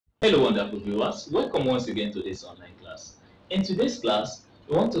Hello wonderful viewers, welcome once again to this online class. In today's class,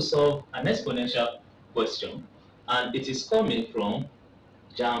 we want to solve an exponential question and it is coming from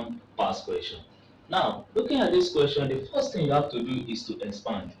JAM past question. Now, looking at this question, the first thing you have to do is to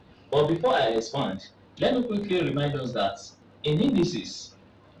expand. But before I expand, let me quickly remind us that in indices,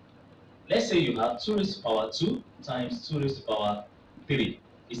 let's say you have 2 raised to the power 2 times 2 raised to the power 3.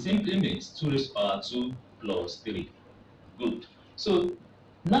 It simply means 2 raised to the power 2 plus 3. Good. So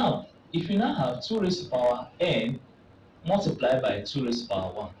now, if you now have 2 raised to the power n multiplied by 2 raised to the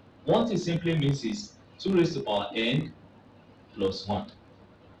power 1, what it simply means is 2 raised to the power n plus 1.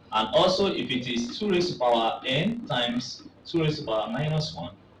 And also, if it is 2 raised to the power n times 2 raised to the power minus 1,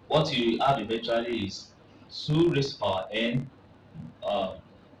 what you have eventually is 2 raised to the power n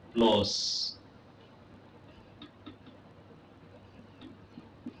plus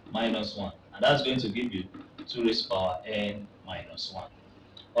minus 1. And that's going to give you 2 raised to the power n minus 1.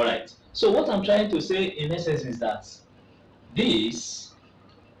 Alright, so what I'm trying to say in essence is that this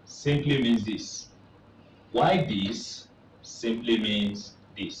simply means this, while this simply means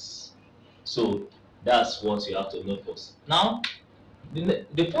this. So that's what you have to know first. Now, the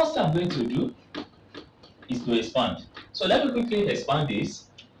first thing I'm going to do is to expand. So let me quickly expand this.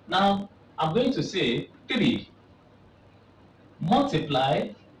 Now, I'm going to say 3 multiply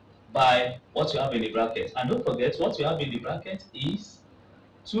by what you have in the bracket. And don't forget, what you have in the bracket is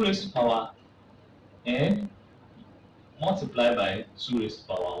 2 raised to the power n multiplied by 2 raised to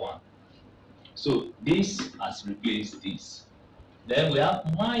the power 1. So this has replaced this. Then we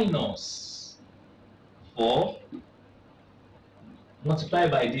have minus 4 multiplied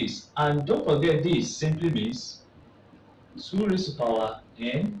by this. And don't forget, this simply means 2 raised to the power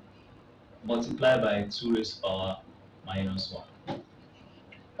n multiplied by 2 raised to the power minus 1.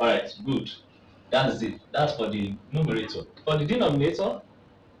 Alright, good. That's it. That's for the numerator. For the denominator,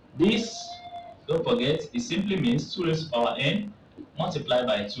 this, don't forget, it simply means 2 raised to the power n multiplied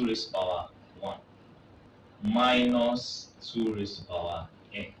by 2 raised to the power 1 minus 2 raised to the power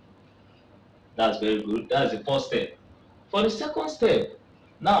n. That's very good. That's the first step. For the second step,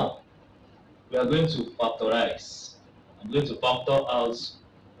 now we are going to factorize. I'm going to factor out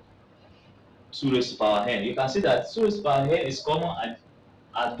 2 raised to the power n. You can see that 2 raised to the power n is common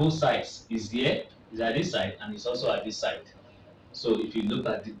at both sides. Is here, is at this side, and it's also at this side. So if you look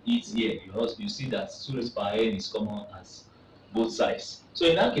at it here, you see that 2 raised to the power n is common at both sides. So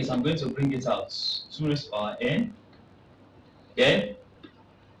in that case, I'm going to bring it out. 2 raised to the power n. Then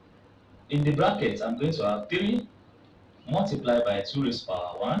in the bracket, I'm going to have 3 multiplied by 2 raised to the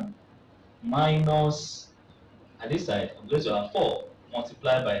power 1 minus, at this side, I'm going to have 4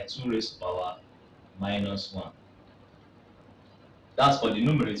 multiplied by 2 raised to the power minus 1. That's for the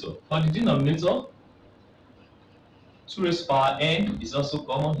numerator. For the denominator, 2 raised to the power n is also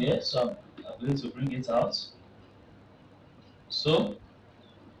common here, so I'm going to bring it out. So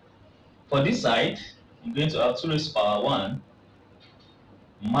for this side, I'm going to have 2 raised to the power 1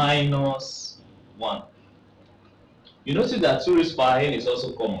 minus 1. You notice that 2 raised to the power n is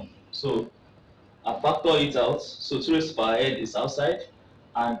also common. So I factor it out. So 2 raised to the power n is outside.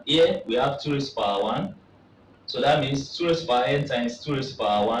 And here we have 2 raised to the power 1. So that means 2 raised to the power n times 2 raised to the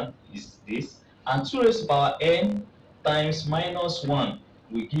power 1 is this. And 2 raised to the power n times minus 1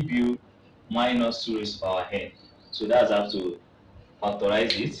 will give you minus 2 raised to the power n. So that's how to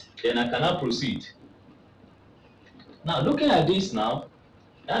factorize it. Then I cannot proceed. Now looking at this now,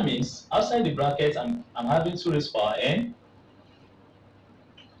 that means outside the bracket I'm having 2 raised to the power n.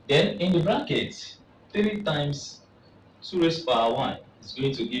 Then in the bracket, 3 times 2 raised to the power 1 is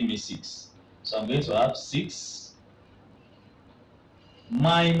going to give me 6. So I'm going to have 6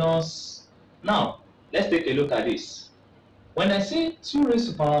 minus. Now let's take a look at this. When I say 2 raised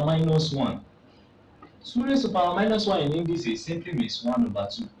to the power minus 1, 2 raised to the power minus 1 in indices simply means 1 over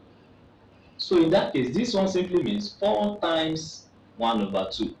 2. So in that case, this one simply means 4 times 1 over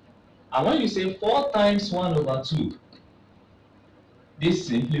 2. And when you say 4 times 1 over 2, this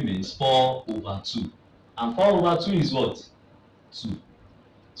simply means 4 over 2. And 4 over 2 is what? 2.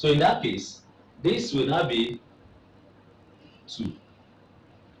 So in that case, this will now be 2.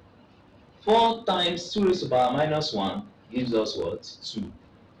 4 times 2 raised to the power minus 1 gives us what? 2.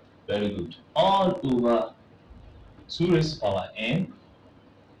 Very good. All over 2 raised to the power n.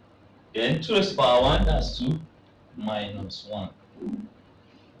 Then 2 raised to the power 1, that's 2 minus 1.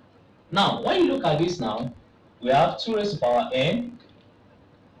 Now, when you look at this now, we have 2 raised to the power n.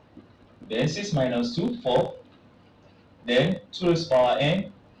 Then 6 minus 2, 4. Then 2 raised to the power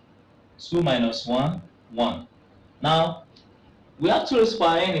n. 2 minus 1, 1. Now, we have 2 raised to the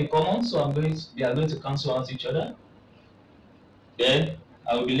power n in common, so they are going to cancel out each other. Then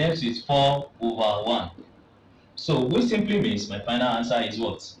I will be left with 4 over 1. So which simply means my final answer is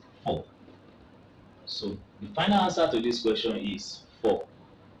what? 4. So the final answer to this question is 4.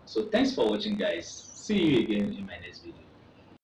 So thanks for watching, guys. See you again in my next video.